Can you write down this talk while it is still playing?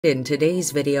In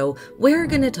today's video, we're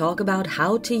going to talk about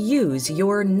how to use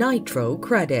your Nitro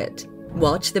credit.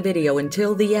 Watch the video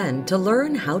until the end to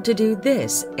learn how to do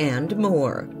this and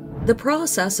more. The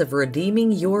process of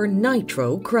redeeming your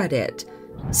Nitro credit.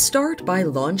 Start by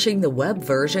launching the web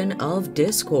version of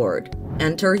Discord.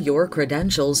 Enter your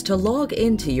credentials to log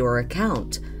into your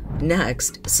account.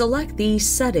 Next, select the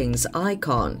Settings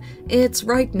icon. It's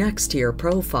right next to your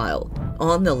profile.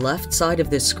 On the left side of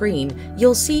the screen,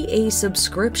 you'll see a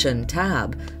Subscription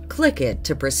tab. Click it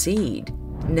to proceed.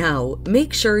 Now,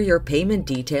 make sure your payment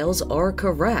details are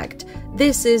correct.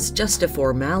 This is just a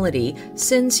formality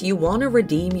since you want to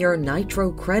redeem your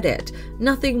Nitro credit.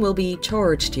 Nothing will be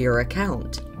charged to your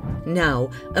account.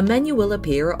 Now, a menu will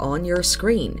appear on your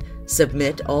screen.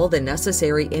 Submit all the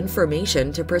necessary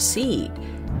information to proceed.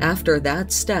 After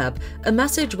that step, a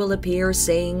message will appear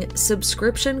saying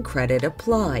subscription credit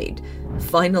applied.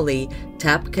 Finally,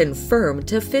 tap Confirm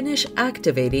to finish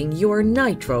activating your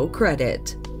Nitro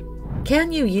credit.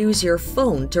 Can you use your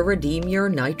phone to redeem your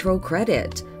Nitro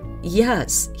credit?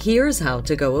 Yes, here's how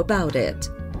to go about it.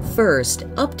 First,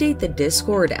 update the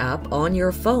Discord app on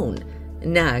your phone.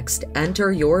 Next,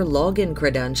 enter your login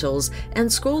credentials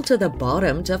and scroll to the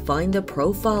bottom to find the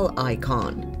profile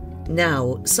icon.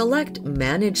 Now, select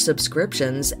Manage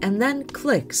Subscriptions and then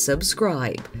click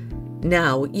Subscribe.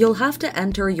 Now, you'll have to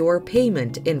enter your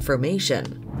payment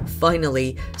information.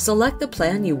 Finally, select the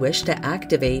plan you wish to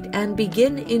activate and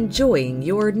begin enjoying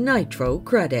your Nitro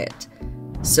credit.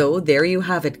 So there you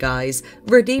have it, guys.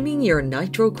 Redeeming your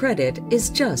Nitro credit is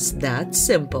just that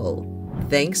simple.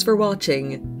 Thanks for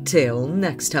watching. Till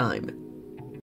next time.